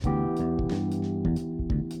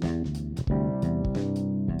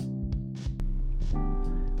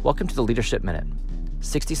Welcome to the Leadership Minute,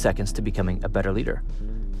 60 seconds to becoming a better leader.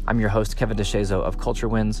 I'm your host, Kevin DeShazo of Culture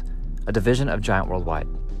Wins, a division of Giant Worldwide.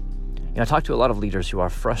 I talk to a lot of leaders who are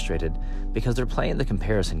frustrated because they're playing the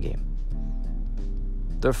comparison game.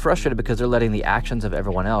 They're frustrated because they're letting the actions of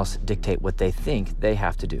everyone else dictate what they think they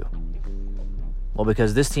have to do. Well,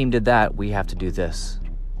 because this team did that, we have to do this.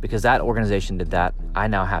 Because that organization did that, I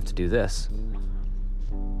now have to do this.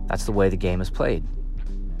 That's the way the game is played.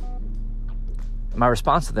 My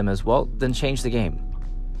response to them is, well, then change the game.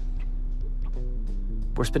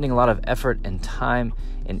 We're spending a lot of effort and time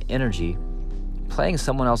and energy playing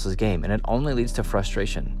someone else's game, and it only leads to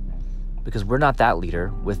frustration because we're not that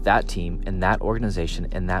leader with that team in that organization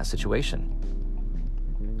in that situation.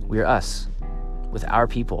 We're us with our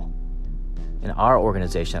people in our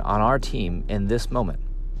organization, on our team in this moment.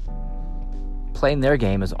 Playing their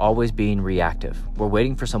game is always being reactive. We're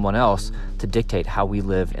waiting for someone else to dictate how we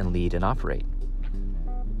live and lead and operate.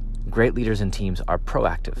 Great leaders and teams are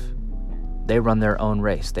proactive. They run their own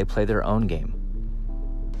race. They play their own game.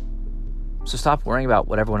 So stop worrying about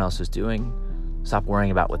what everyone else is doing. Stop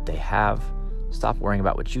worrying about what they have. Stop worrying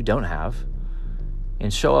about what you don't have.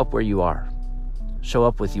 And show up where you are. Show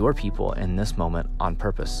up with your people in this moment on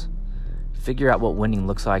purpose. Figure out what winning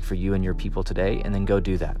looks like for you and your people today, and then go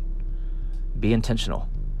do that. Be intentional.